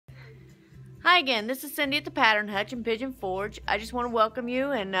Hi again, this is Cindy at the Pattern Hutch in Pigeon Forge. I just want to welcome you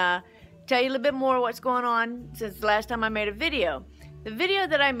and tell you a little bit more what's going on since the last time I made a video. The video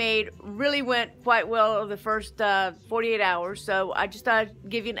that I made really went quite well over the first 48 hours, so I just thought I'd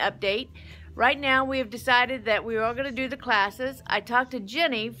give you an update. Right now we have decided that we are all going to do the classes. I talked to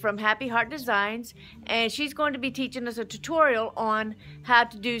Jenny from Happy Heart Designs, and she's going to be teaching us a tutorial on how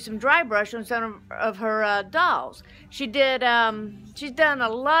to do some dry brush on some of her dolls. She's done a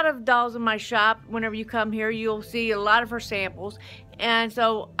lot of dolls in my shop. Whenever you come here, you'll see a lot of her samples, and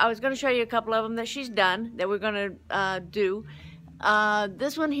so I was going to show you a couple of them that she's done that we're going to do.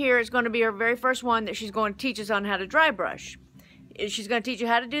 This one here is going to be her very first one that she's going to teach us on how to dry brush. She's going to teach you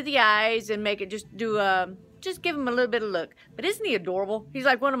how to do the eyes and make it just give him a little bit of look. But isn't he adorable? He's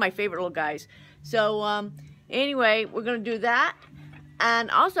like one of my favorite little guys. So anyway, we're going to do that.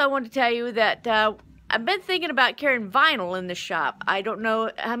 And also I want to tell you that I've been thinking about carrying vinyl in the shop. I don't know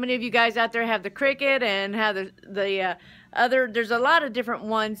how many of you guys out there have the Cricut and have there's a lot of different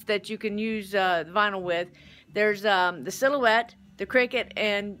ones that you can use vinyl with. There's the Silhouette, the Cricut,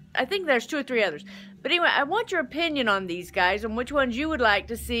 and I think there's 2 or 3 others. But anyway, I want your opinion on these guys and which ones you would like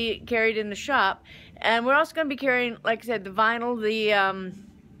to see carried in the shop. And we're also going to be carrying, like I said, the vinyl,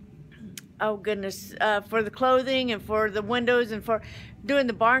 oh goodness, for the clothing and for the windows and for doing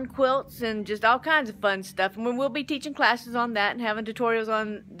the barn quilts and just all kinds of fun stuff. And we will be teaching classes on that and having tutorials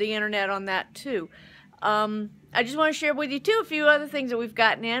on the internet on that too. I just want to share with you too a few other things that we've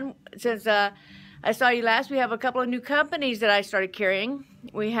gotten in since I saw you last. We have a couple of new companies that I started carrying.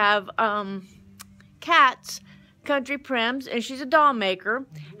 We have Kat's Country Prims, and she's a doll maker,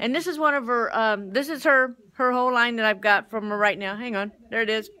 and this is one of her this is her whole line that I've got from her right now. Hang on, there it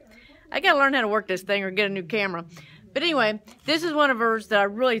is. I gotta learn how to work this thing or get a new camera. But anyway, this is one of hers that I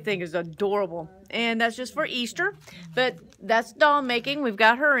really think is adorable, and that's just for Easter. But that's doll making. We've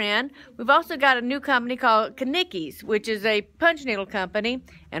got her in. We've also got a new company called Kanicki's, which is a punch needle company,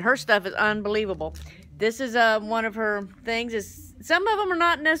 and her stuff is unbelievable. This is one of her things. Some of them are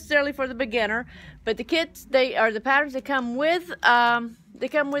not necessarily for the beginner, but the kits, the patterns that come with, they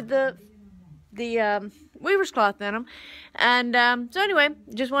come with the weaver's cloth in them. And so anyway,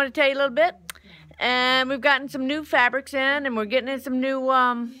 just wanted to tell you a little bit. And we've gotten some new fabrics in, and we're getting in some new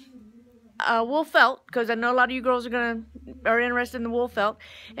wool felt, because I know a lot of you girls are interested in the wool felt.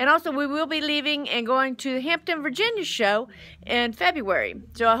 And also we will be leaving and going to the Hampton, Virginia show in February.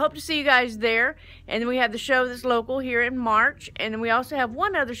 So I hope to see you guys there. And then we have the show that's local here in March. And then we also have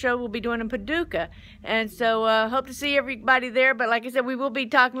one other show we'll be doing in Paducah. And so hope to see everybody there. But like I said, we will be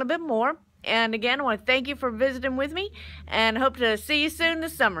talking a little bit more. And again, I want to thank you for visiting with me, and hope to see you soon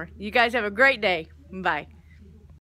this summer. You guys have a great day. Bye.